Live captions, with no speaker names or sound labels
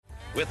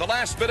with the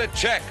last-minute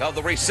check of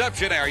the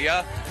reception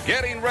area,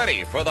 getting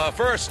ready for the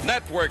first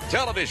network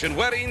television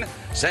wedding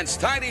since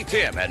Tiny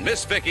Tim and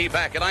Miss Vicky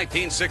back in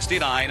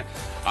 1969,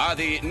 are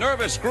the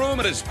nervous groom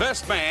and his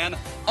best man,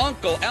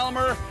 Uncle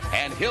Elmer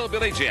and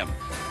Hillbilly Jim.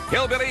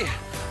 Hillbilly,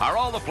 are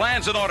all the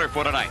plans in order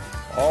for tonight?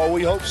 Oh,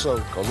 we hope so,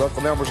 because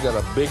Uncle Elmer's got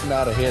a big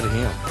night ahead of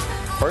him.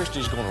 First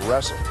he's going to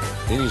wrestle,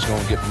 then he's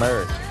going to get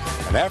married,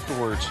 and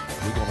afterwards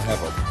we're going to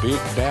have a big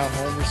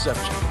down-home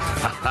reception.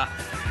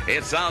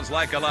 It sounds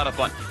like a lot of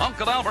fun.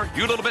 Uncle Elmer,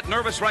 you a little bit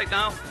nervous right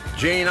now?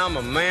 Gene, I'm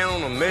a man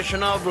on a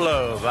mission of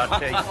love, I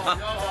tell you.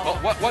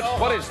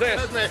 What is this?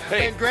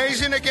 Hey.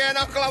 Grazing again,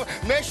 Uncle Elmer.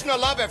 Mission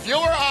of love. If you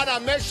were on a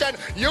mission,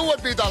 you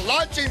would be the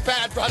launching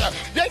pad, brother.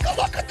 Take a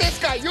look at this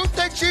guy. You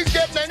think she's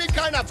getting any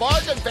kind of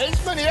bargain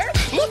basement here?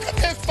 Look at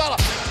this fella.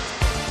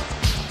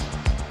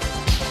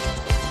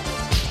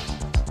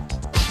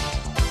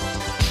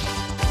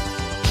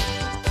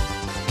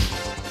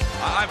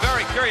 I'm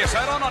very curious.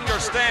 I don't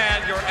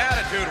understand your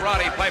attitude,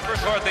 Roddy Piper,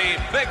 toward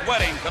the big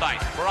wedding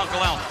tonight for Uncle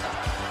Elmer.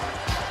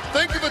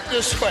 Think of it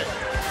this way.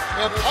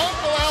 If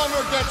Uncle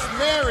Elmer gets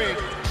married,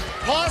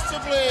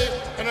 possibly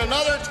in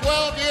another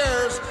 12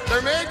 years,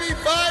 there may be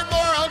 5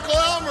 more Uncle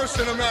Elmers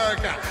in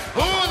America.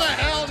 Who the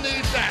hell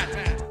needs that?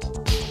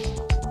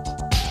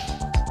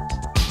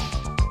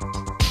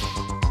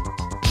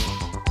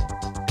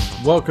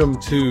 Welcome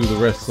to the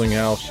Wrestling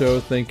Owl Show.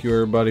 Thank you,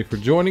 everybody, for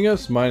joining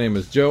us. My name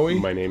is Joey.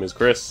 My name is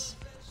Chris.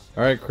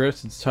 All right,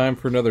 Chris, it's time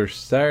for another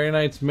Saturday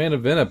Night's Main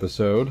Event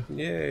episode.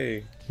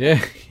 Yay.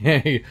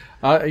 Yay.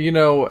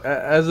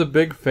 As a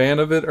big fan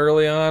of it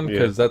early on,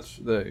 because that's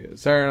the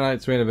Saturday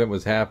Night's Main Event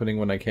was happening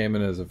when I came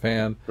in as a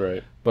fan.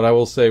 Right. But I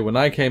will say, when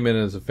I came in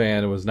as a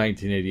fan, it was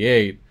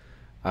 1988.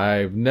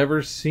 I've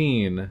never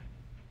seen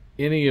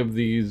any of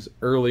these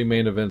early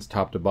main events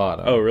top to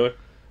bottom. Oh, really?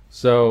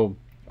 So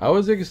I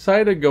was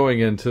excited going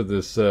into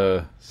this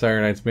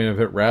Saturday Night's Main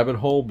Event rabbit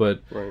hole,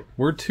 but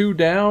we're 2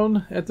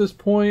 down at this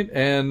point,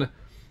 and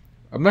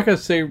I'm not going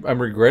to say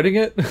I'm regretting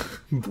it,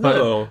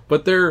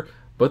 but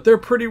they're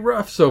pretty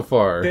rough so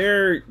far.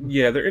 They're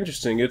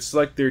interesting. It's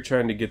like they're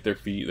trying to get their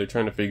feet. They're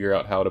trying to figure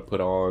out how to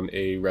put on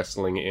a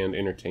wrestling and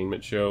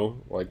entertainment show,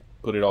 like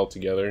put it all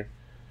together.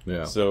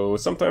 Yeah. So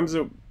sometimes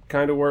it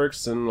kind of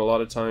works, and a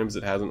lot of times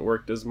it hasn't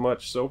worked as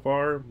much so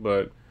far,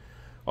 but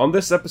on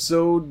this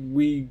episode,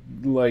 we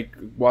like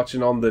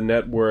watching on the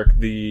network.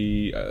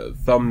 The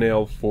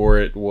thumbnail for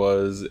it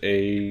was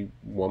a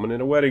woman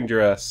in a wedding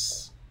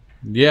dress.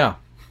 Yeah.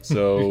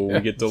 So we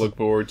get to look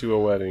forward to a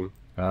wedding.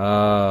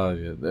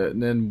 And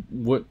then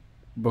what?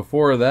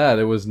 Before that,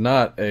 it was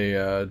not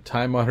a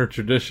time-honored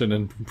tradition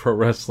in pro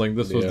wrestling.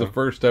 This was the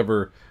first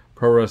ever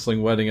pro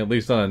wrestling wedding, at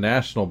least on a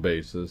national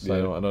basis. Yeah.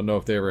 I don't know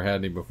if they ever had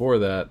any before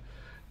that,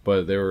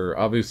 but they were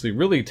obviously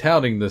really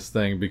touting this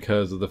thing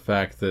because of the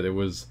fact that it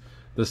was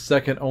the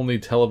second only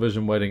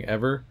television wedding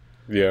ever.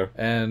 Yeah.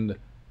 And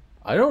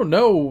I don't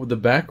know the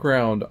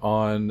background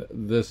on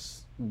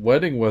this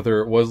wedding,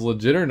 whether it was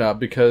legit or not,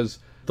 because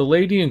the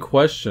lady in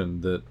question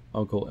that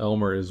Uncle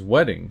Elmer is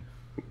wedding,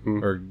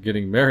 or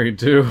getting married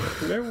to...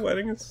 Their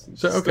wedding is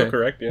still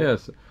correct, yeah.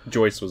 Yes.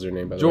 Joyce was her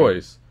name, by the way.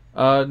 Joyce.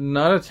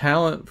 Not a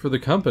talent for the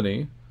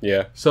company.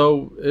 Yeah.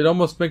 So it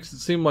almost makes it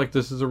seem like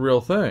this is a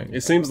real thing.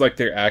 It seems like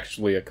they're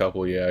actually a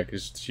couple,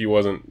 because she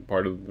wasn't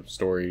part of the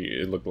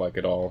story, it looked like,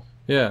 at all.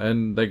 Yeah,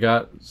 and they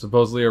got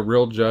supposedly a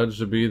real judge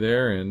to be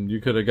there, and you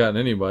could have gotten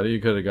anybody. You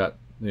could have got,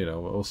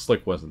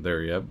 Slick wasn't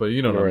there yet, but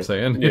you know what I'm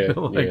saying.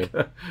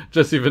 Yeah,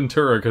 Jesse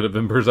Ventura could have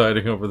been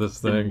presiding over this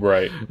thing.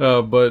 Right.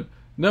 But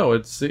no,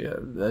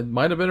 it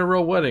might have been a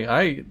real wedding.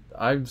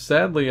 I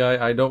sadly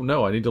don't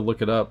know. I need to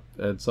look it up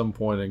at some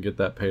point and get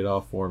that paid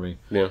off for me.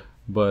 Yeah.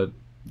 But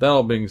that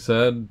all being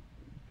said,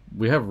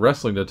 we have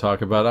wrestling to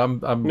talk about. I'm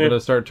going to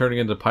start turning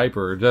into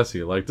Piper or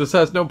Jesse. Like, this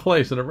has no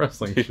place in a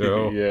wrestling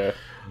show. Yeah.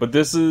 But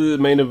this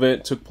main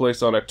event took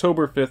place on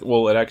October 5th.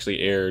 Well, it actually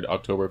aired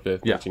October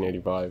 5th,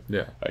 1985.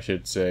 Yeah. I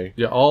should say.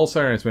 Yeah, all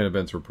Saturday Night's main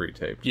events were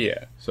pre-taped.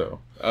 Yeah. So.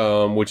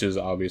 Which is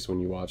obvious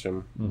when you watch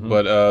them. Mm-hmm.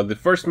 But the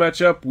first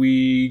matchup,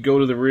 we go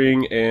to the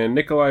ring, and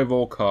Nikolai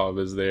Volkov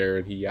is there,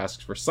 and he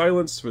asks for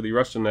silence for the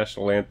Russian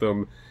national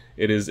anthem.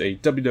 It is a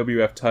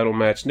WWF title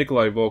match.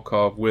 Nikolai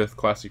Volkov with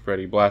Classy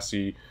Freddie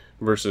Blassie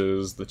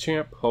versus the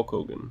champ, Hulk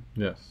Hogan.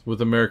 Yes, with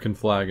American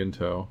flag in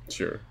tow.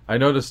 Sure. I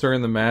noticed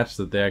during the match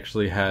that they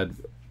actually had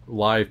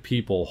live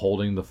people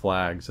holding the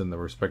flags in the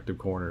respective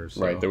corners.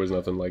 So. Right, there was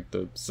nothing like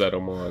to set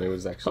them on. It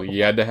was actually,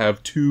 you had to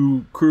have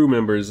 2 crew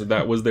members,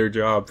 that was their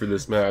job for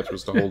this match,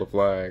 was to hold a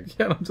flag.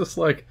 Yeah, and I'm just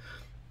like,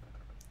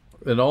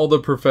 and all the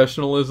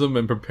professionalism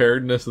and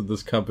preparedness that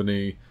this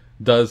company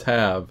does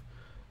have,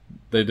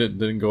 they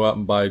didn't go out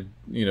and buy,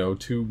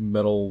 2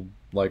 metal,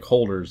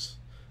 holders.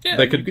 Yeah,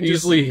 they could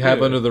easily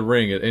have under the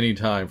ring at any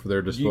time for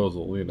their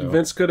disposal,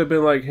 Vince could have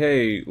been like,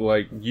 hey,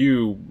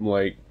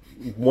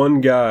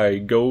 one guy,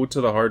 go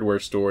to the hardware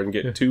store and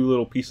get 2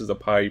 little pieces of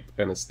pipe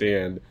and a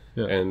stand,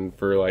 and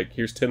for,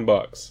 here's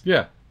 $10.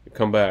 Yeah.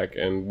 come back,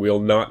 and we'll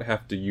not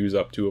have to use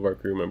up 2 of our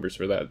crew members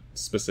for that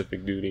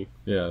specific duty.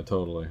 Yeah,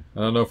 totally.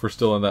 I don't know if we're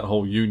still in that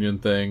whole union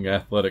thing,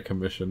 athletic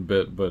commission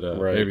bit, but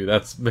Right. maybe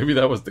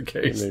that was the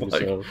case. Maybe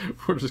Like, so.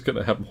 we're just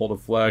gonna have them hold a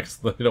flag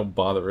so they don't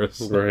bother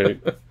us. Right.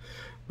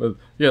 But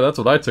yeah, that's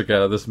what I took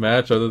out of this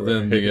match, other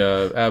than Right.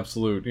 the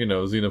absolute,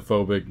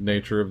 xenophobic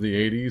nature of the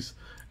 '80s,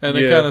 and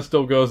it Yeah. kind of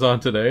still goes on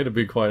today, to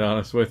be quite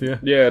honest with you.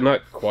 Yeah,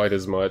 not quite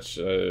as much,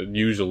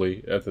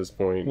 usually, at this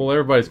point. Well,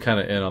 everybody's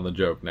kind of in on the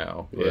joke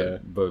now. But, Yeah.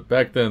 But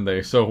back then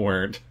they so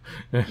weren't.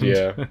 And,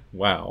 Yeah.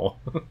 Wow.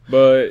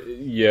 But,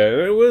 yeah,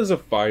 it was a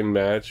fine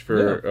match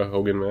for a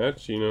Hogan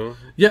match,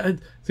 Yeah, it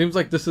seems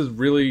like this is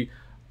really,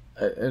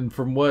 and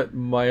from what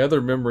my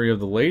other memory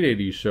of the late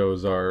 '80s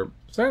shows are,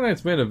 Saturday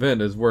Night's Main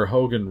Event is where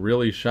Hogan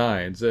really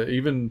shines.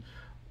 Even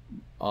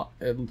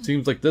it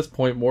seems like this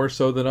point more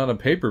so than on a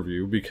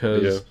pay-per-view,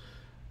 because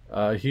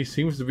he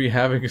seems to be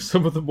having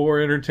some of the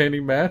more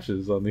entertaining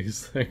matches on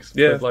these things.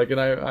 Yeah. But, and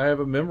I have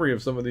a memory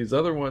of some of these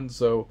other ones,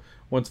 so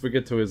once we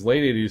get to his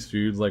late '80s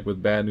feuds, like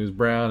with Bad News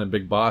Brown and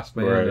Big Boss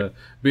Man, Right.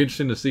 be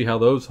interesting to see how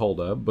those hold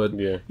up. But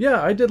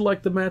Yeah. I did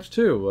like the match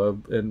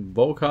too. And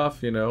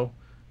Volkov,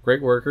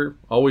 great worker,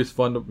 always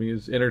fun to.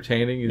 He's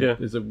entertaining.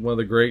 He's one of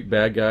the great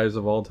bad guys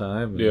of all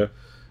time. And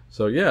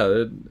so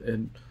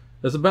and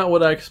that's about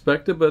what I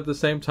expected. But at the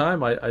same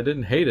time, I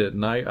didn't hate it,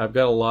 and I've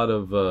got a lot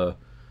of.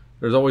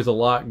 There's always a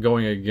lot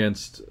going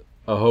against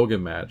a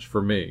Hogan match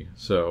for me.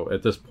 So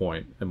at this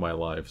point in my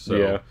life,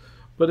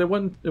 but it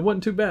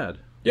wasn't too bad.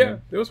 Yeah,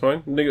 it was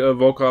fine.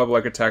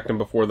 Volkov attacked him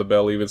before the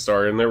bell even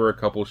started, and there were a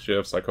couple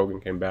shifts.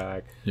 Hogan came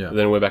back, Yeah.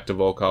 then went back to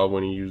Volkov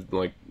when he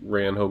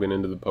ran Hogan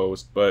into the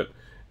post. But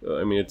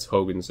it's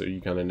Hogan, so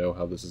you kind of know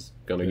how this is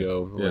gonna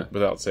go. Yeah.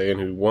 Without saying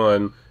who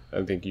won,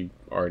 I think you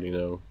already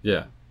know.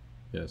 Yeah.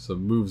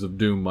 Some moves of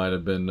doom might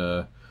have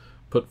been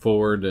put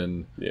forward,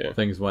 and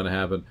things might have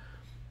happened.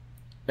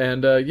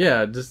 And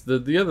just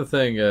the other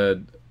thing,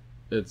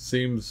 it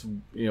seems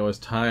as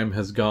time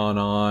has gone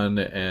on,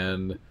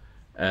 and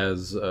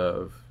as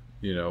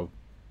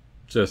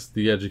just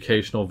the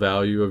educational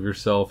value of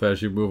yourself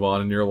as you move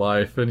on in your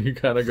life, and you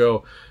kind of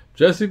go,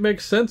 Jesse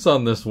makes sense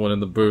on this one in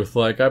the booth.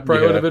 I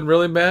probably would have been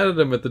really mad at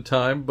him at the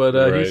time, but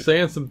he's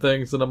saying some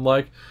things, and I'm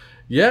like,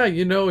 yeah,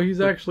 he's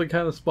actually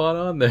kind of spot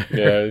on there.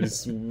 Yeah,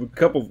 it's a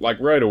couple,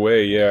 right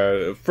away,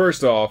 yeah.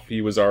 First off,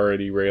 he was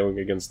already railing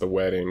against the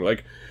wedding.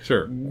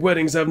 Sure.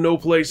 Weddings have no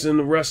place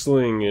in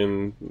wrestling,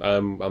 and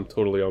I'm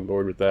totally on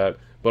board with that.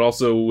 But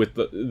also with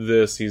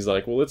this, he's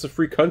like, well, it's a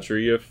free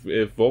country. If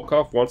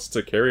Volkov wants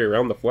to carry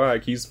around the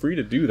flag, he's free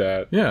to do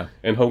that. Yeah.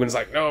 And Hogan's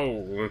like,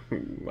 no,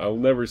 I'll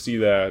never see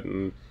that.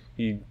 And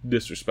he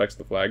disrespects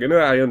the flag. And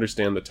I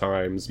understand the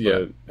times.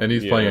 But, and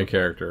he's playing a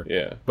character.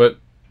 Yeah. But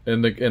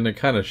in the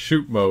kind of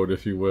shoot mode,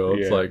 if you will,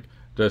 it's like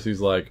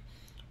Jesse's like,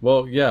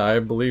 well, yeah, I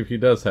believe he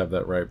does have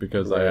that right,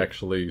 because I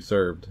actually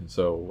served,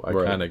 so I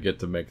kind of get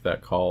to make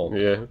that call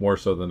more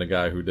so than the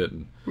guy who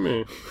didn't.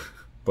 Meh.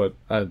 But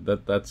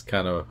that's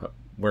kind of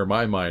where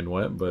my mind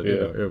went. But it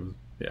was,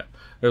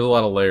 there's a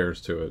lot of layers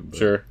to it. But,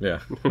 Sure.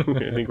 Yeah. I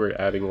think we're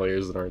adding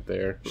layers that aren't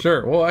there.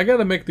 Sure. Well, I got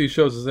to make these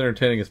shows as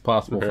entertaining as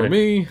possible for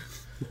me,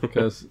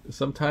 because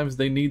sometimes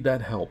they need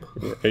that help.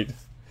 Right.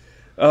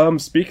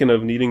 Speaking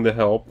of needing the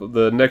help,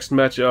 the next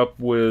matchup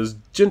was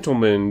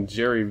Gentleman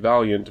Jerry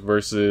Valiant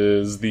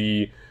versus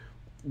the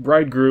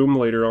bridegroom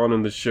later on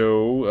in the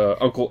show,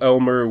 Uncle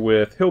Elmer,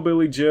 with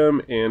Hillbilly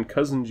Jim and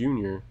Cousin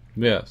Junior.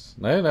 Yes.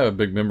 I didn't have a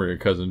big memory of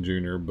Cousin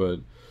Junior, but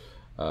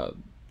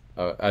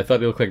I thought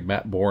he looked like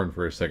Matt Bourne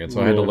for a second,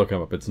 so I had to look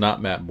him up. It's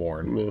not Matt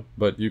Bourne,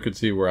 but you could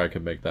see where I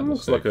could make that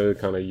Looks mistake. like a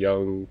kind of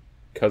young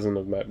cousin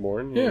of Matt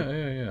Bourne.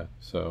 Yeah.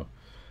 So,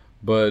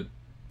 but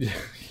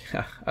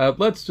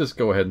let's just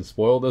go ahead and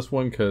spoil this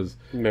one, because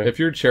if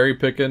you're cherry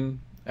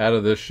picking out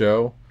of this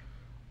show,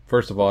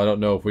 first of all, I don't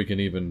know if we can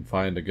even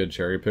find a good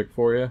cherry pick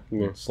for you.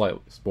 Slight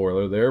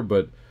spoiler there,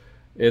 but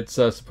it's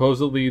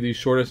supposedly the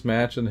shortest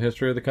match in the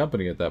history of the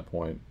company at that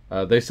point.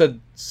 They said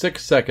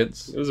 6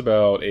 seconds. It was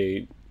about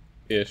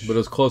 8-ish. But it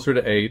was closer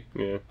to 8.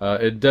 Yeah.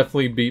 It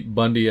definitely beat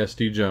Bundy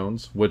SD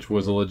Jones, which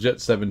was a legit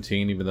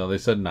 17, even though they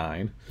said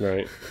 9.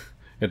 Right. You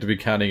have to be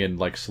counting in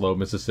slow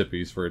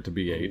Mississippis for it to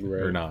be 8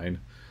 or Right. 9.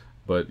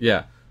 But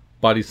yeah,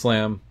 body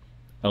slam,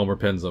 Elmer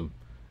pins him,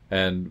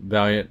 and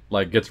Valiant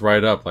gets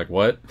right up.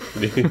 What?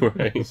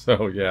 Right.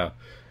 So yeah,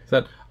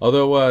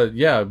 although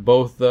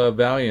both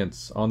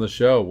Valiants on the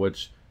show,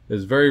 which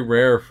is very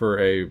rare for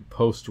a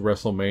post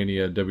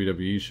WrestleMania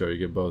WWE show. You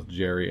get both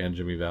Jerry and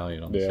Jimmy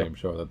Valiant on the same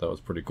show. I thought that was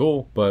pretty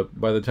cool. But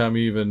by the time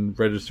he even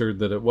registered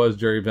that it was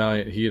Jerry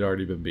Valiant, he had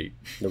already been beat.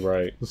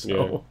 Right.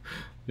 So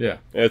yeah.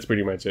 That's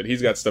pretty much it.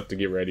 He's got stuff to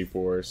get ready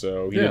for,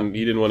 so he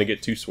didn't want to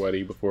get too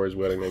sweaty before his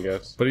wedding, I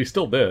guess. But he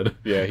still did.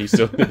 Yeah, he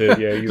still did.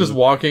 Yeah, he just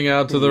walking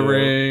out to the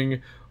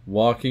ring,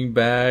 walking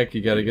back.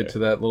 You got to get to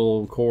that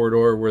little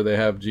corridor where they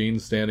have Gene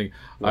standing.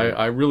 Right.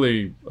 I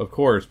really, of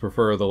course,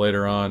 prefer the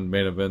later on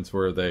main events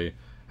where they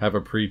have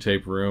a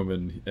pre-tape room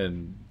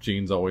and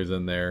Gene's always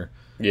in there.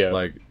 Yeah.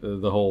 Like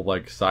the whole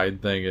like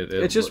side thing.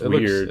 It's just Looks,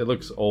 weird. it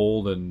looks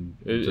old and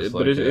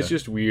it's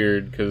just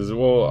weird because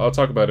I'll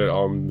talk about it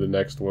on the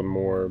next one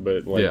more.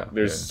 But like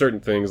there's certain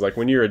things like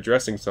when you're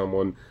addressing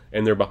someone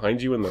and they're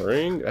behind you in the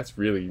ring, that's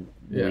really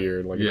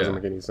weird. Like it doesn't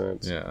make any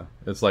sense. Yeah,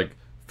 it's like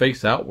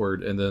face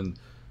outward, and then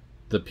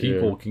the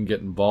people can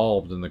get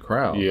involved in the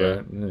crowd. Yeah.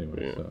 Right?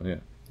 Anyway, so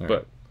All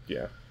but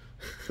yeah.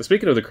 So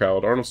speaking of the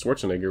crowd, Arnold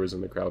Schwarzenegger was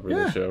in the crowd for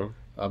the show.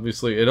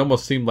 Obviously, it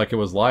almost seemed like it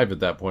was live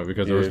at that point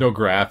because there was no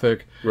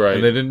graphic, right?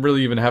 And they didn't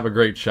really even have a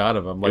great shot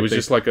of him. Like it was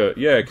just like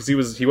because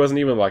he wasn't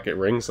even like at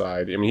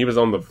ringside. I mean, he was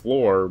on the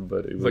floor,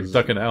 but it was like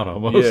ducking out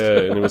almost. Yeah,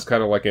 and it was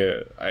kind of like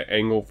a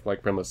angle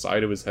like from the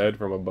side of his head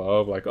from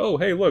above, like, oh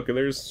hey, look,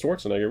 there's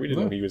Schwarzenegger. We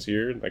didn't know he was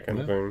here, that kind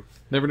of thing.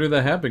 Never knew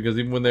that happened because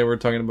even when they were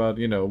talking about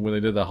when they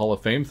did the Hall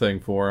of Fame thing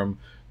for him,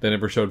 they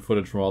never showed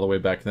footage from all the way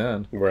back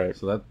then. Right.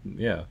 So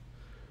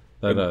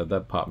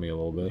that popped me a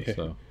little bit. Yeah.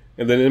 So.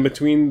 And then in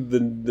between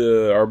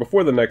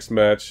before the next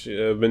match,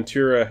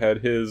 Ventura had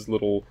his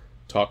little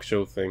talk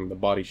show thing, the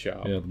Body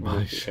Shop. Yeah, the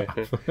Body Shop.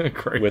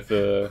 Great. With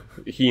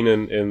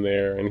Heenan in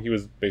there, and he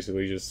was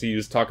basically he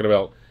was talking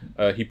about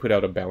he put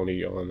out a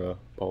bounty on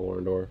Paul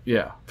Orndorff.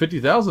 Yeah,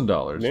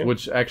 $50,000,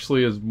 which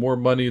actually is more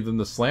money than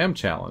the Slam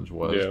Challenge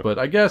was. Yeah. But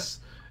I guess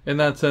in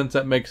that sense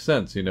that makes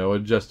sense,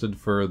 adjusted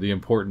for the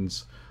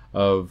importance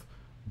of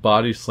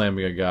body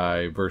slamming a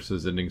guy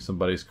versus ending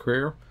somebody's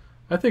career.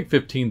 I think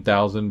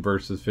 15,000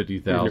 versus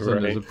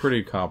 50,000 is a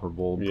pretty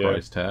comparable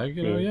price tag.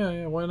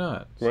 Why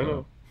not? Why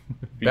not?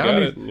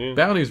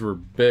 Bounties were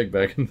big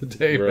back in the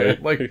day, man.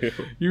 Like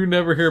you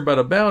never hear about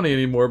a bounty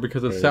anymore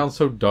because it sounds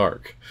so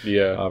dark.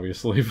 Yeah,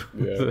 obviously.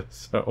 Yeah.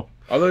 So,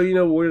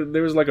 although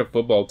there was like a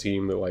football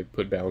team that like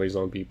put bounties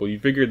on people, you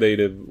figured they'd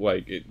have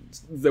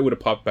that would have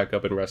popped back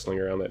up in wrestling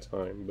around that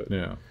time. But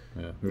yeah.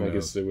 I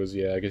guess it was.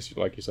 I guess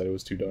like you said, it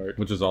was too dark.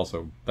 Which is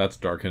also that's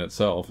dark in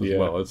itself as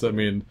well.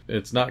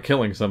 It's not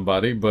killing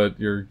somebody, but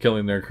you're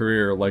killing their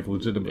career like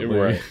legitimately.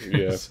 Right.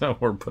 Yeah. So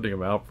we're putting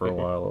them out for a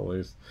while at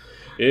least.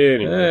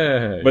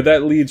 Anyway, but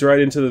that leads right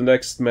into the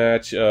next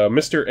match: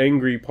 Mr.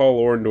 Angry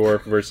Paul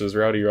Orndorff versus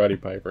Rowdy Roddy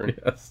Piper.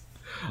 Yes,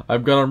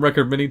 I've gone on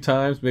record many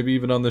times, maybe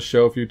even on the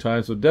show a few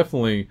times, but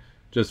definitely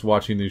just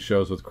watching these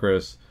shows with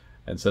Chris,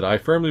 and said I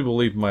firmly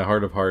believe in my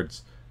heart of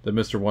hearts that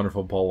Mr.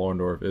 Wonderful Paul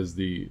Orndorff is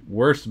the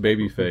worst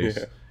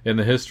babyface in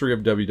the history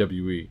of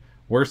WWE.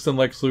 Worse than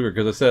Lex Luger,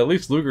 because I said at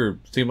least Luger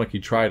seemed like he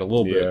tried a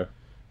little bit.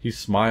 He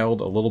smiled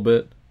a little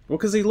bit. Well,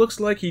 because he looks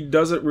like he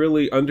doesn't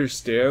really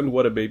understand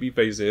what a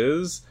babyface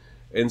is,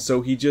 and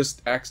so he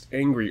just acts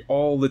angry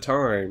all the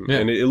time.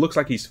 And it looks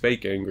like he's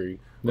fake angry.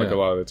 A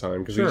lot of the time,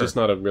 because he's just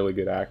not a really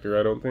good actor,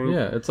 I don't think.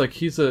 Yeah, it's like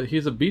he's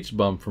a beach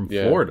bum from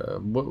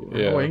Florida.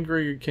 How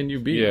angry can you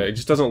be? Yeah, it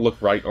just doesn't look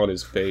right on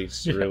his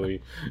face,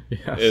 really.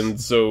 Yes. And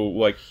so,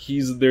 like, he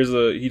does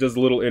a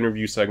little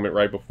interview segment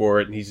right before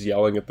it, and he's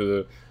yelling at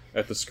the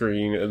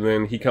screen, and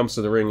then he comes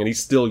to the ring, and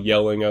he's still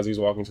yelling as he's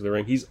walking to the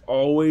ring. He's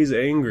always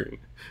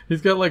angry.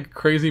 He's got like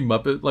crazy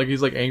Muppet, like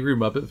he's like angry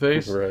Muppet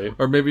face, right?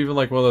 Or maybe even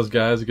like one of those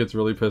guys who gets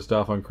really pissed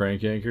off on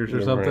crank yankers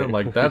or something. Right.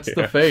 Like that's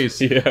the face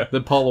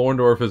that Paul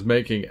Orndorff is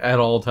making at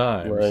all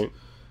times, right?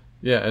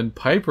 Yeah, and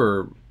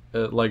Piper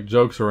like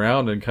jokes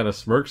around and kind of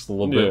smirks a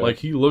little bit, like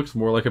he looks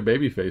more like a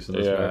babyface in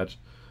this match.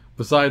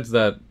 Besides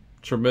that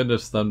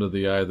tremendous thumb to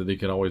the eye that he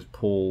can always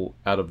pull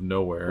out of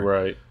nowhere,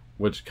 right?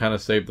 Which kind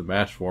of saved the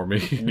match for me.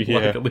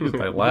 Like at least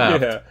I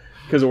laughed. Yeah.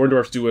 Because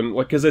Orndorff's doing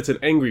because it's an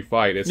angry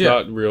fight. It's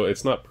not real.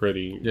 It's not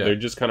pretty. Yeah. They're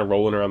just kind of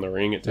rolling around the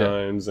ring at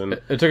times, and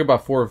it took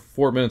about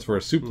four minutes for a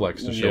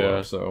suplex to show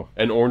up. So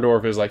and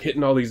Orndorff is like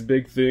hitting all these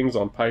big things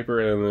on Piper,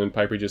 and then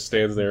Piper just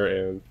stands there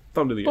and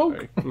thumb to the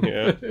eye.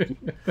 Yeah.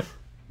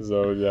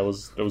 So that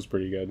was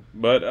pretty good.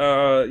 But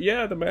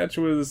the match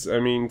was. I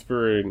mean,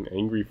 for an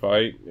angry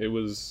fight, it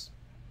was.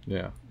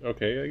 Yeah.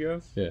 Okay, I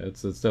guess. Yeah,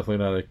 it's definitely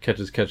not a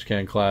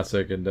catch-as-catch-can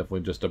classic, and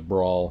definitely just a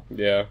brawl.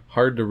 Yeah.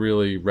 Hard to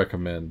really a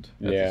the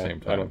same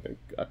time. I don't think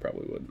I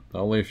probably wouldn't.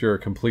 Only if you're a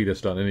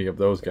completist on any of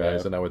those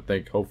guys, and I would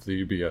think hopefully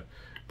you'd be a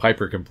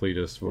Piper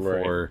completist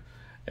before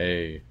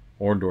a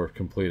Orndorff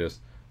completist.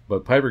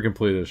 But Piper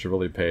completists should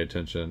really pay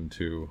attention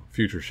to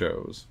future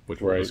shows,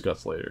 which we'll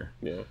discuss later.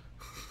 Yeah.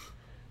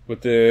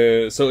 But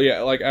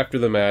like after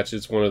the match,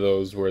 it's one of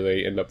those where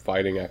they end up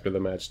fighting after the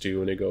match too,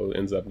 and it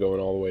ends up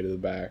going all the way to the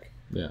back.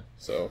 Yeah.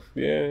 So I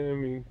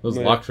mean, those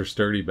locks were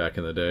sturdy back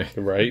in the day,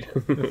 right?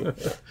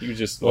 You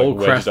just like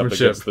wedged up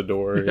against the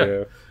door.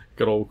 Yeah.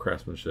 Good old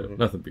craftsmanship.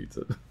 Nothing beats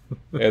it.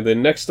 And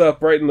then next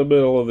up, right in the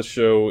middle of the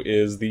show,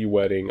 is the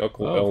wedding.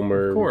 Uncle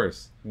Elmer, of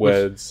course,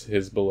 weds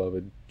his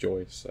beloved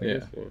Joyce. I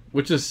guess.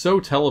 Which is so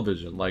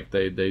television. Like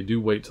they do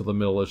wait till the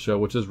middle of the show,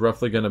 which is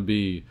roughly going to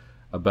be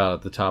about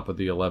at the top of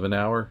the 11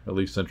 hour, at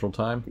least Central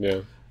Time. Yeah.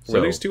 Were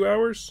these 2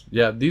 hours?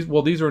 Yeah, these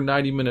are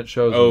 90-minute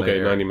shows. Oh,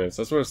 okay, 90 minutes.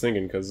 That's what I was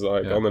thinking, because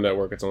on the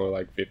network it's only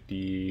like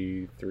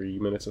 53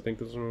 minutes, I think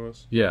this one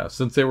was. Yeah,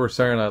 since they were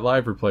Saturday Night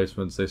Live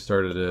replacements, they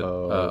started at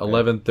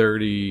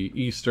 11:30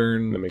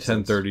 Eastern,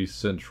 10:30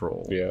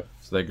 Central. Yeah.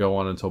 So they go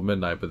on until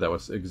midnight, but that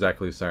was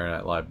exactly Saturday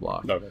Night Live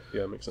block. Okay,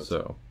 yeah, that makes sense.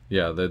 So,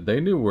 Yeah, they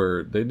knew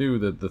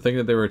that the thing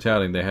that they were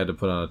touting, they had to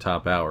put on a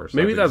top hour. So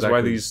Maybe that's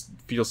why these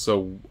feel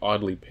so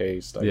oddly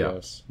paced, I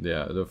guess.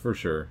 Yeah, for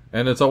sure.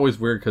 And it's always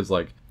weird because,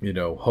 like, you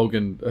know,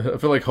 Hogan, I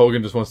feel like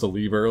Hogan just wants to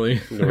leave early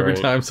every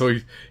time. So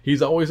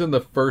he's always in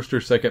the first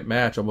or second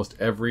match almost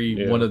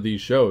every one of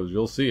these shows.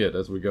 You'll see it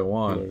as we go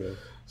on. Okay.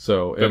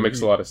 So that makes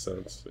a lot of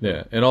sense.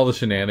 Yeah, and all the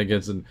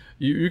shenanigans. And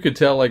you could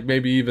tell, like,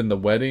 maybe even the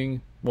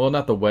wedding. Well,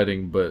 not the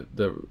wedding, but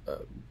the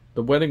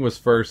wedding was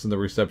first and the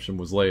reception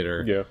was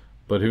later. Yeah.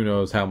 But who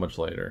knows how much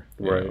later.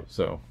 Right. Know?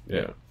 So,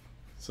 yeah.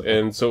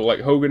 So,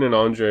 like, Hogan and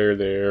Andre are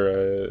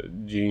there.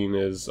 Gene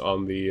is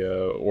on the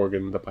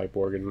organ, the pipe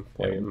organ,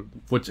 playing.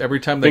 Which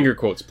every time finger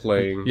quotes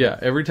playing. Yeah,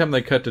 every time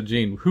they cut to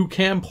Gene, who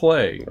can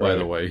play, by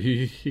the way.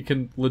 He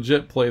can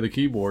legit play the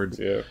keyboards.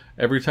 Yeah.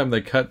 Every time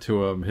they cut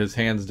to him, his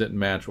hands didn't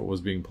match what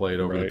was being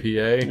played over the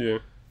PA. Yeah.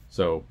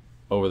 So,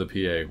 over the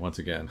PA, once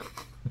again.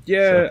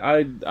 Yeah,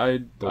 I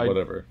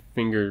whatever.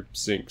 Finger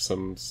sync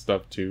some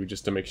stuff, too,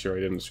 just to make sure I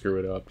didn't screw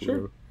it up. Sure.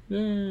 You know?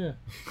 Yeah.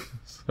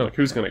 So, like,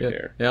 who's gonna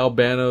care?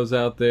 Albano's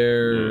out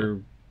there. Yeah.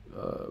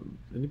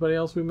 Anybody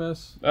else we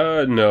miss?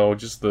 No,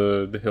 just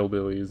the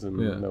hillbillies,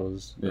 and that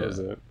was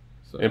it.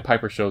 So. And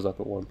Piper shows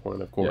up at one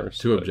point, of course.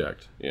 To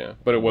object. Yeah,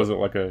 but it wasn't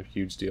like a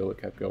huge deal. It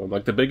kept going.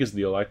 Like, the biggest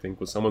deal, I think,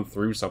 was someone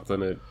threw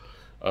something at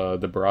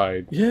the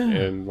bride. Yeah.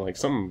 And, like,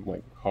 something,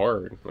 like,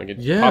 hard. Like,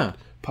 it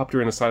popped her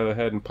in the side of the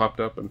head and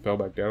popped up and fell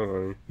back down on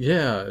her.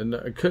 Yeah, and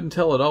I couldn't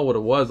tell at all what it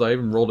was. I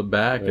even rolled it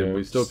back, and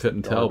we still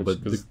couldn't tell,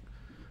 but the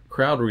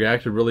crowd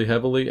reacted really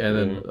heavily, and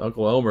then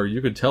Uncle Elmer, you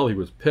could tell he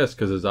was pissed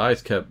because his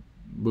eyes kept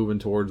moving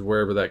towards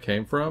wherever that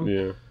came from.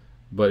 Yeah.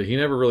 But he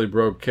never really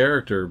broke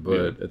character,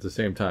 but at the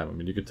same time, I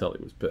mean, you could tell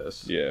he was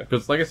pissed. Yeah.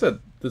 Because, like I said,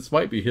 this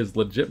might be his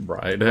legit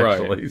bride,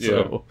 actually. Right.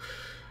 So,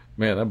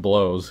 man, that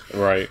blows.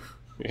 Right.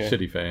 Yeah.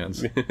 Shitty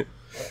fans.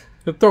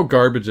 He'll throw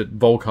garbage at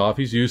Volkov.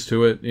 He's used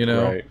to it, you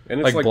know. Right.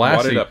 And it's like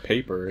wadded up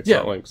paper. It's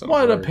not like something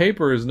wadded up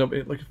paper is no...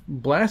 Like,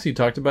 Blassie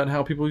talked about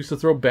how people used to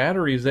throw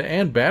batteries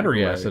and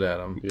battery acid at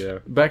him. Yeah.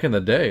 Back in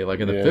the day,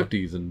 like in the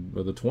 50s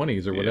or the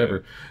 20s or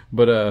whatever.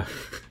 But,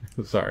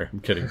 sorry,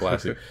 I'm kidding,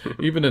 Blassie.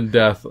 Even in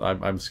death,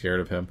 I'm scared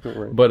of him.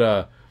 Right.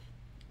 But,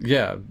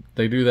 yeah,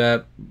 they do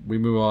that. We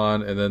move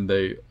on, and then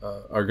they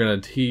are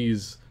going to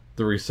tease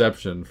the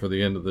reception for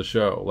the end of the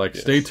show. Like,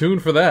 stay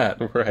tuned for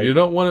that. Right. You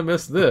don't want to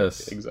miss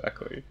this.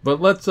 Exactly.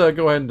 But let's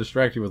go ahead and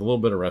distract you with a little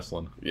bit of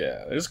wrestling.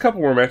 Yeah, there's a couple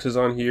more matches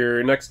on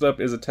here. Next up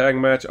is a tag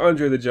match.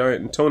 Andre the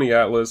Giant and Tony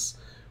Atlas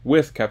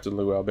with Captain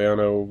Lou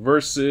Albano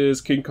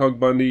versus King Kong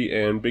Bundy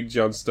and Big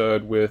John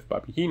Studd with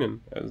Bobby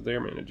Heenan as their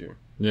manager.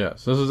 Yeah,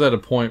 so this is at a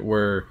point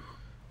where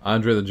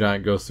Andre the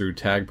Giant goes through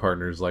tag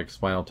partners like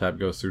Spinal Tap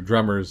goes through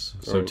drummers.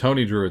 So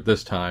Tony drew it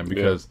this time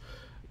because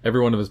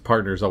every one of his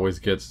partners always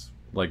gets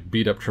like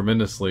beat up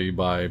tremendously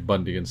by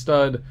Bundy and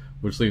Studd,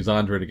 which leaves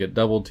Andre to get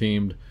double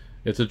teamed.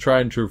 It's a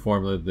tried and true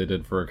formula that they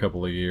did for a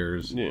couple of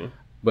years. Yeah.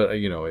 But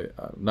you know,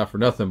 not for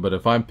nothing. But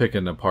if I'm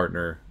picking a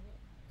partner,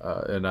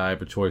 and I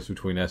have a choice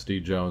between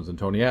SD Jones and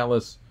Tony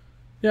Atlas,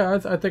 I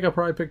think I'll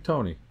probably pick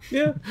Tony.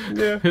 Yeah.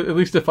 At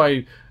least if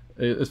I,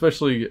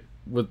 especially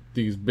with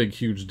these big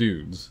huge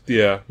dudes.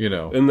 Yeah. You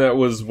know. And that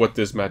was what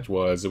this match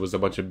was. It was a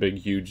bunch of big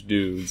huge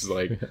dudes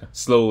like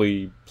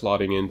slowly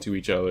plotting into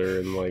each other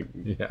and like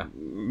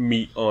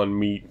meat on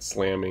meat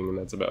slamming, and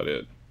that's about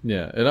it.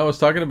 Yeah. And I was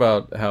talking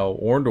about how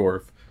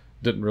Orndorff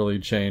didn't really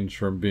change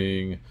from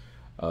being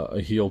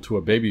a heel to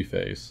a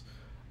babyface.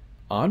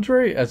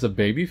 Andre as a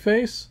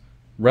babyface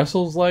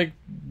wrestles like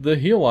the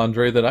heel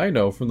Andre that I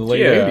know from the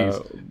late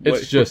 80s.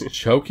 It's just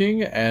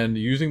choking and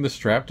using the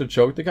strap to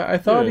choke the guy. I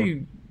thought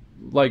he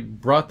like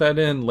brought that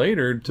in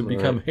later to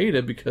become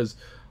hated because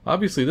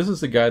obviously this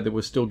is the guy that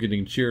was still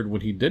getting cheered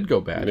when he did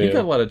go bad. He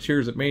got a lot of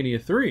cheers at Mania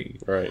 3.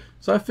 Right.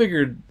 So I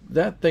figured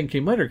that thing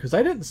came later because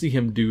I didn't see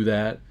him do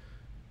that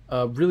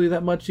really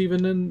that much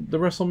even in the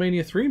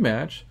WrestleMania 3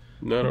 match.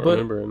 No, I don't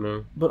remember it,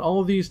 no. But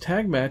all of these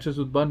tag matches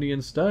with Bundy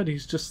and Studd,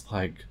 he's just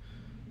like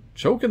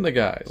choking the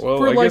guys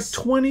for I like guess,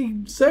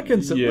 20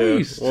 seconds at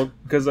least. Well,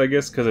 because I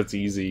guess it's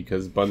easy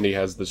because Bundy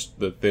has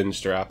the thin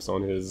straps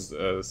on his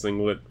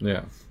singlet.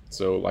 Yeah.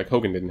 So, like,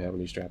 Hogan didn't have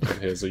any straps on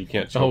his, so you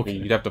can't choke him.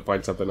 You'd have to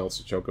find something else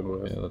to choke him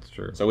with. Yeah, that's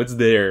true. So it's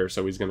there,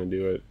 so he's going to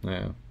do it.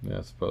 Yeah,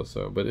 I suppose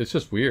so. But it's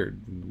just weird.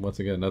 Once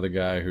again, another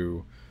guy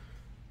who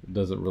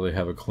doesn't really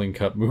have a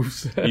clean-cut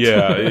moveset.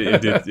 Yeah,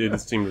 it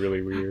seemed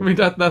really weird. I mean,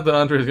 not that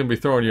Andre's going to be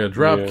throwing you a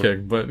drop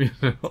kick, but, you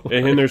know. Like...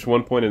 And then there's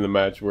one point in the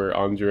match where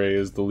Andre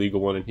is the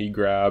legal one, and he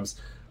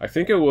grabs, I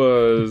think it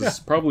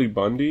was probably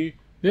Bundy.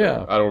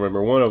 Yeah. I don't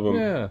remember one of them.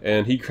 Yeah.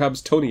 And he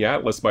grabs Tony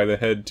Atlas by the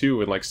head,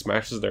 too, and, like,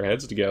 smashes their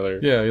heads together.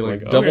 Yeah, he,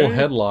 like double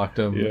headlocked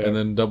him and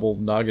then double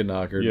noggin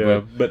knocker.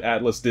 Yeah, but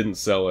Atlas didn't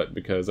sell it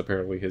because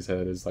apparently his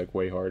head is, like,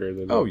 way harder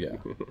than... Oh, yeah.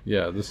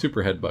 Yeah, the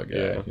super headbutt guy.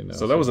 Yeah. You know,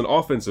 so that was an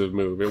offensive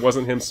move. It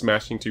wasn't him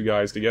smashing two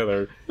guys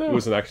together. No. It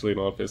was actually an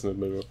offensive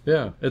move.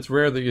 Yeah, it's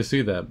rare that you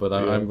see that, but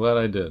I'm glad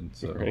I did.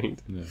 So. Right.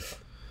 Yeah.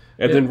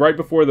 And then right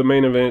before the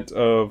main event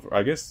of,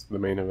 I guess the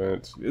main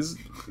event is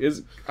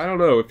I don't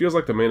know. It feels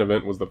like the main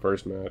event was the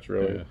first match,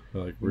 really. Yeah,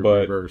 like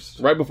but reversed.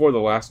 Right before the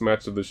last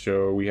match of the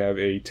show, we have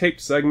a taped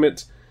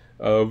segment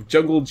of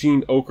Jungle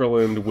Gene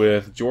Okerlund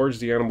with George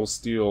the Animal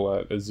Steel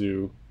at a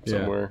zoo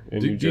somewhere in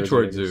New Jersey.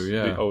 Detroit Zoo,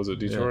 yeah. Oh, was it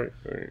Detroit?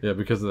 Yeah. Right. Yeah,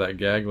 because of that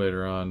gag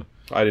later on.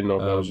 I didn't know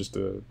if that was just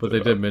a... But they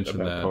did mention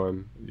that.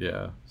 Pun.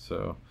 Yeah,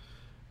 so...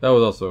 That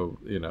was also,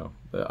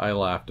 I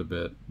laughed a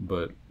bit,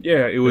 but...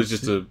 Yeah, it was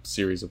just a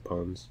series of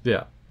puns.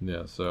 Yeah,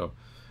 so...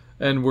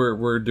 And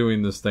we're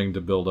doing this thing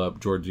to build up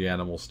George the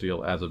Animal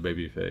Steel as a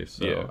babyface.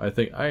 So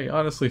yeah. I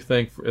honestly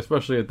think,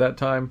 especially at that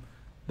time,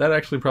 that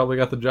actually probably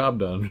got the job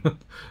done.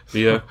 So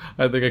yeah.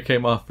 I think it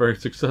came off very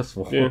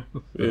successful. Yeah,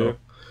 so,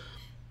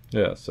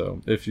 yeah,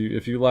 so if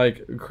you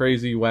like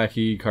crazy,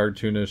 wacky,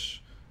 cartoonish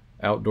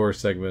outdoor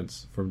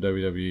segments from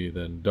WWE,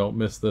 then don't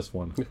miss this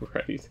one.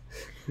 Right.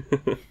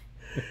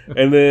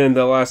 And then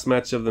the last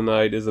match of the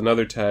night is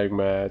another tag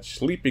match.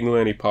 Leaping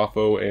Lanny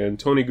Poffo and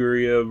Tony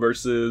Gurria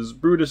versus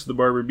Brutus the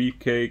Barber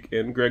Beefcake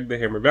and Greg the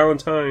Hammer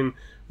Valentine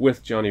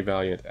with Johnny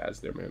Valiant as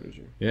their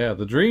manager. Yeah,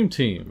 the Dream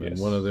Team. Yes. And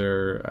one of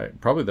their,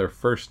 probably their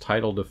first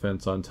title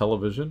defense on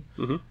television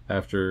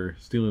after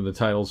stealing the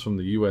titles from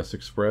the U.S.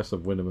 Express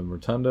of Wyndham and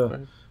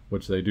Rotunda,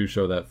 which they do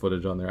show that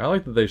footage on there. I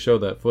like that they show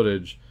that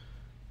footage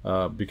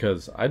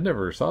because I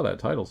never saw that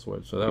title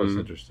switch, so that was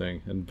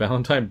interesting. And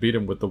Valentine beat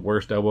him with the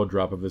worst elbow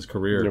drop of his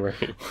career.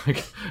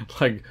 Right.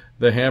 like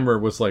the Hammer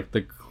was like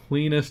the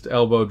cleanest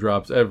elbow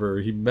drops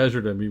ever. He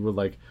measured him. He would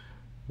like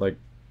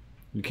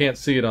you can't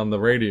see it on the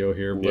radio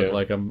here, but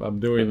like I'm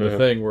doing the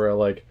thing where I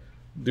like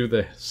do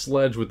the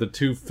sledge with the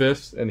two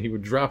fists, and he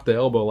would drop the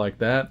elbow like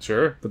that.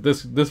 Sure. But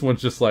this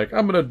one's just like,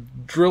 I'm gonna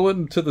drill it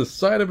into the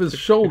side of his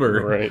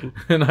shoulder, Right.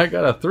 And I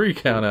got a 3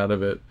 count out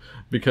of it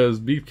because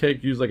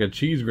Beefcake used like a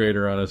cheese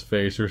grater on his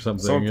face or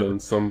something.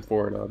 Some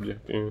foreign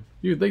object. Yeah.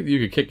 You'd think that you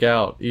could kick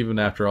out even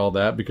after all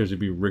that because you'd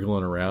be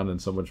wriggling around in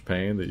so much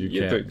pain that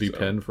you can't be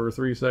pinned for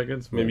 3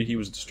 seconds. Maybe he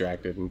was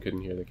distracted and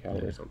couldn't hear the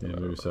count or something. Yeah,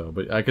 maybe so.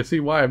 But I could see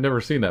why I've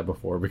never seen that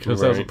before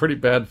because that was a pretty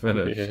bad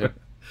finish. Yeah.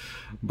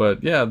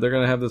 But yeah, they're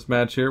going to have this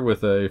match here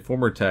with a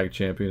former tag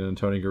champion in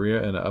Tony Gurria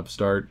and an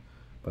upstart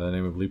by the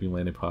name of Leaping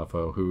Lanny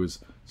Poffo, who is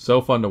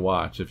so fun to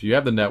watch. If you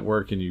have the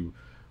network and you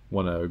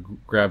want to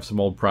grab some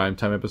old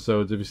primetime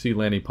episodes, if you see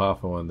Lanny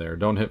Poffo in there,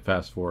 don't hit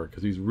fast forward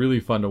because he's really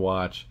fun to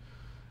watch,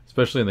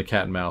 especially in the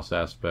cat and mouse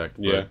aspect.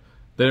 But yeah.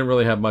 They didn't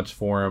really have much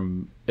for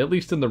him, at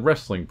least in the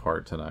wrestling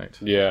part tonight.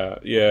 Yeah,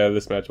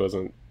 this match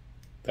wasn't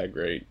that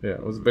great. Yeah,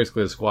 it was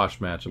basically a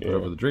squash match and put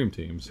over the Dream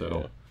Team,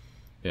 so...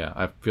 Yeah,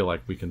 I feel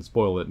like we can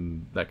spoil it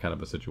in that kind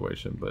of a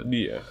situation. But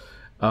yeah.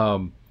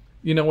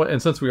 You know what?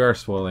 And since we are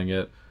spoiling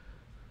it,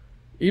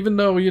 even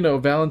though,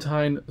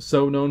 Valentine,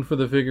 so known for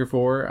the figure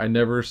 4, I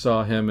never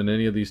saw him in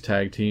any of these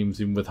tag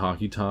teams, even with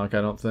Hockey Tonk,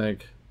 I don't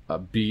think,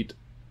 beat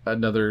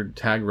another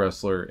tag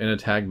wrestler in a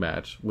tag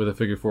match with a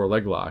figure 4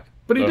 leg lock.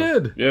 But he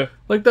did. Yeah.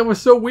 Like, that was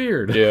so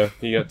weird. Yeah,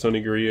 he got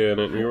Tony Gurria in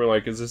it, and we were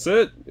like, is this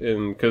it?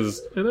 And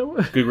because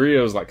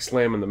Gurria was like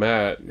slamming the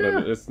mat,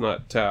 but it's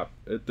not tapped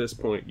at this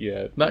point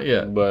yet. Not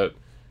yet. But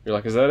you're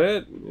like, is that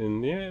it?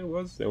 And yeah, it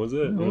was. That was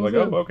it. And we're like,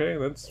 oh, okay,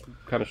 that's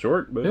kind of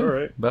short, but all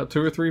right. About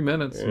 2 or 3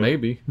 minutes,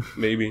 maybe.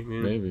 Maybe. Yeah.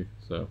 Maybe.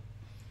 So,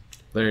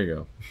 there you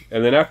go.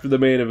 And then after the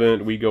main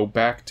event, we go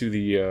back to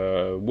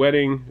the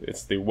wedding.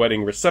 It's the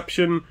wedding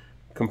reception,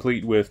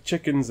 complete with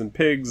chickens and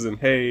pigs and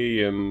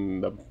hay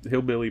and the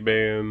hillbilly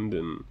band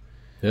and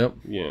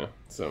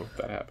so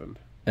that happened.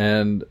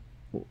 And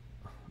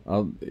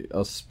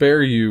I'll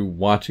spare you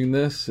watching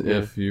this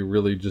if you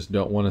really just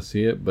don't want to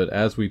see it, but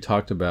as we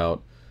talked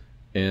about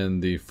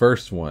in the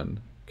first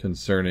one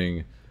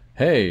concerning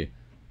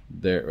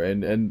there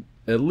and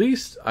at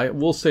least I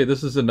will say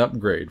this is an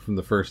upgrade from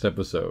the first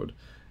episode.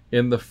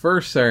 In the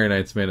first Saturday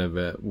Night's main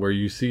event where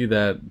you see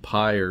that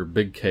pie or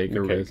big cake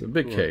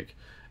cake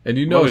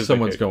and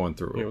someone's going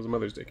through it. Yeah, it was a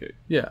Mother's Day cake.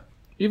 Yeah.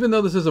 Even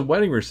though this is a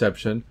wedding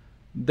reception,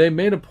 they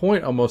made a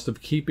point almost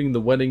of keeping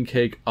the wedding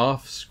cake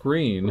off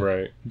screen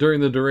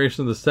during the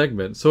duration of the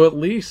segment. So at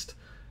least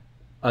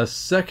a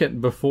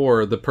second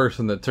before the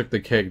person that took the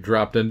cake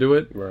dropped into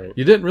it,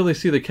 you didn't really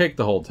see the cake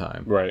the whole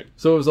time. Right.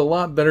 So it was a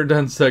lot better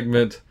done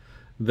segment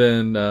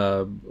than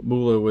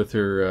Moolah with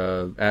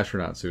her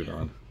astronaut suit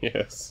on.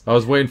 Yes. I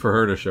was waiting for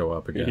her to show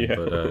up again,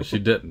 but she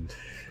didn't.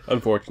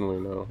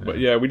 Unfortunately, no. Yeah. But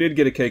yeah, we did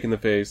get a cake in the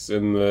face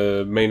in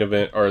the main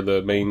event, or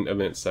the main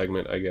event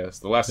segment, I guess.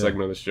 The last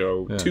segment of the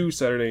show. 2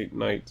 Saturday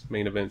night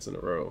main events in a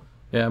row.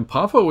 Yeah, and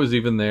Poffo was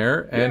even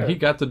there, and he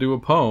got to do a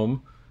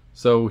poem,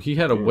 so he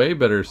had a way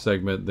better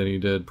segment than he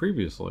did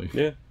previously.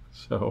 Yeah.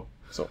 So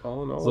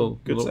all in all,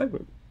 good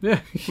segment.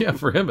 Yeah,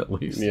 for him at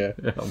least. Yeah.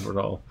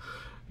 Overall.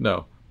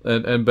 No.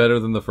 And better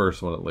than the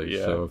first one at least.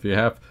 Yeah. So if you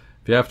have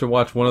to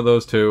watch one of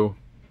those two,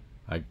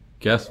 I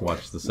guess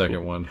watch the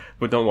second one.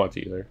 But don't watch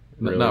either.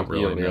 Really. Not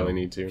really. You don't really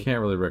need to.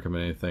 Can't really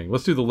recommend anything.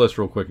 Let's do the list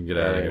real quick and get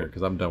out of here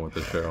because I'm done with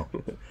this show.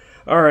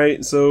 All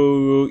right,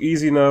 so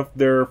easy enough.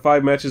 There are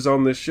 5 matches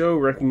on this show.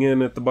 Ranking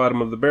in at the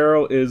bottom of the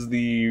barrel is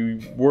the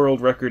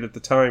world record at the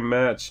time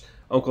match,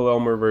 Uncle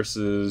Elmer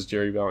versus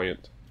Jerry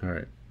Valiant. All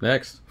right,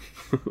 next.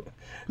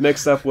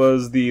 Next up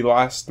was the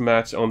last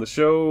match on the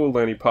show,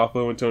 Lanny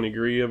Poffo and Tony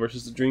Gurria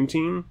versus the Dream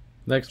Team.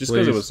 Next, just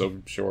because it was so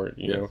short,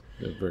 you know.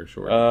 It was very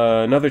short.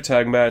 Another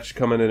tag match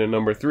coming in at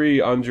number 3,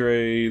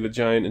 Andre the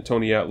Giant and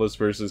Tony Atlas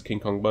versus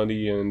King Kong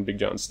Bundy and Big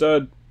John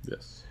Studd.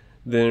 Yes.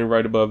 Then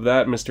right above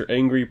that, Mr.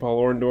 Angry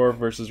Paul Orndorff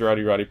versus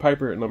Roddy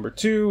Piper at number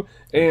 2,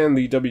 and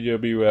the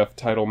WWF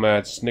title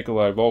match,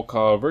 Nikolai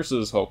Volkov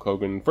versus Hulk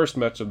Hogan, first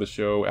match of the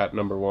show at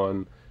number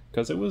 1,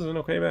 because it was an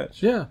okay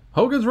match. Yeah,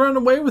 Hogan's running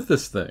away with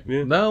this thing.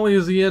 Yeah. Not only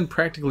is he in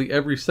practically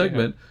every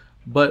segment,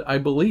 but I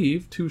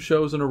believe 2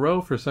 shows in a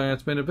row for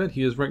Science Main Event,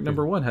 he is ranked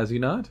number 1, has he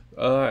not?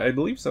 I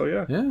believe so,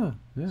 yeah. Yeah.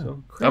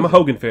 So, I'm a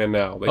Hogan fan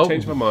now. They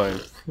changed my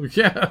mind.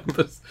 Yeah,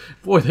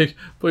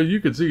 but you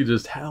can see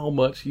just how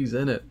much he's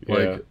in it. Like,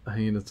 Yeah. I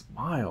mean, it's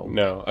wild.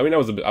 No, I mean I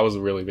was a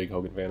really big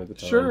Hogan fan at the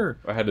time. Sure.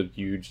 I had a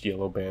huge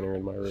yellow banner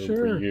in my room Sure.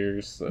 for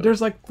years. So.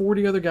 There's like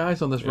 40 other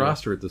guys on this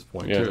roster at this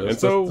point, Yeah, too. and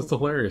so That's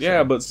hilarious.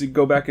 Yeah, but see,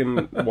 go back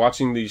and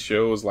watching these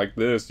shows like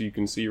this, you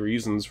can see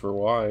reasons for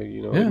why.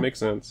 You know, Yeah. it makes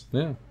sense.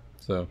 Yeah,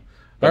 so...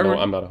 But no,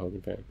 I'm not a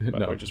Hogan fan. By the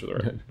No, way, just for the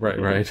record.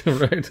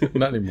 Right.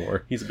 Not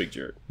anymore. He's a big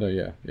jerk. No,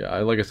 yeah.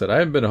 Like I said, I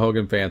haven't been a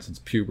Hogan fan since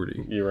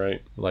puberty. You're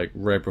right. Like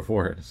right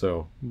before it.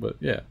 So, but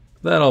yeah.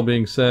 That all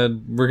being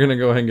said, we're gonna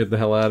go ahead and get the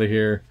hell out of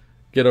here.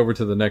 Get over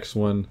to the next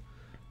one.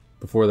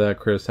 Before that,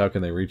 Chris, how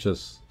can they reach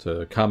us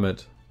to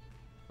comment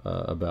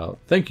about?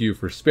 Thank you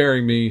for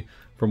sparing me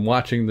from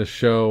watching the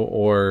show,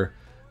 or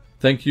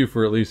thank you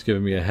for at least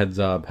giving me a heads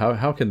up.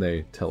 How can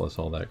they tell us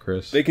all that,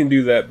 Chris? They can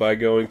do that by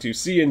going to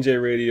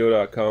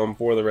cnjradio.com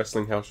for the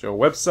Wrestling House Show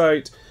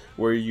website,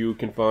 where you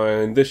can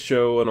find this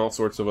show and all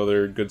sorts of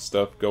other good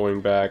stuff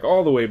going back,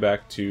 all the way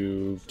back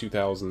to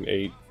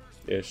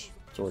 2008-ish,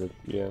 sort of,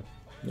 yeah.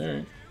 All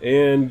right.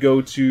 And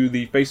go to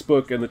the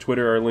Facebook and the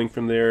Twitter are linked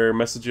from there.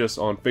 Message us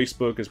on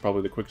Facebook is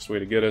probably the quickest way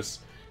to get us.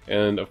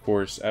 And, of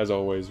course, as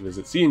always,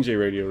 visit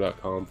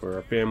cnjradio.com for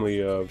our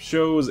family of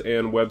shows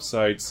and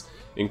websites,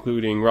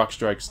 including Rock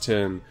Strikes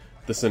 10,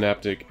 The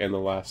Synaptic, and The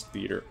Last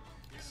Theater.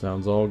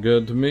 Sounds all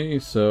good to me,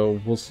 so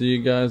we'll see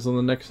you guys on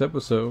the next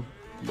episode.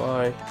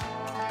 Bye.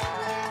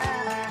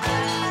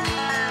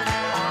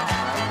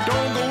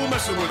 Don't go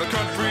messing with a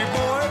country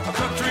boy, a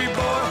country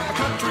boy, a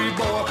country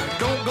boy.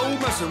 Don't go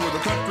messing with a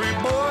country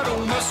boy,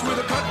 don't mess with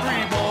a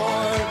country boy.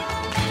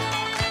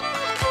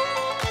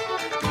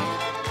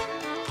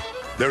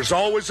 There's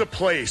always a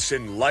place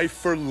in life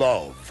for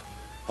love,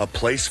 a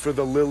place for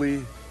the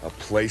lily, a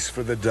place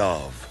for the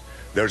dove.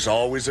 There's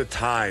always a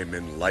time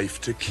in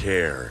life to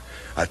care,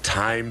 a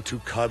time to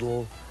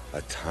cuddle,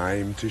 a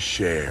time to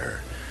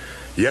share.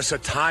 Yes, a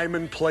time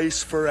and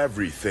place for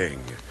everything,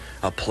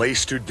 a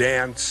place to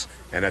dance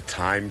and a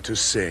time to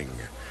sing.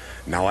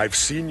 Now I've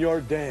seen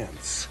your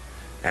dance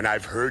and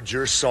I've heard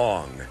your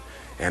song,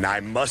 and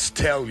I must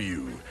tell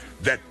you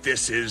that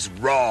this is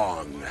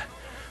wrong.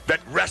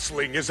 That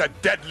wrestling is a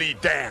deadly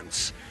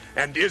dance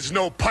and is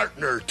no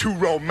partner to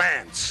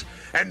romance.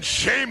 And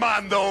shame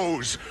on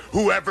those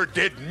who ever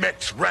did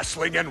mix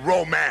wrestling and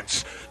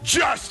romance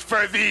just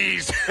for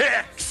these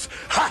hicks.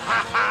 Ha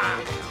ha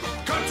ha!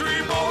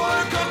 Country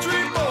boy,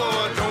 country boy.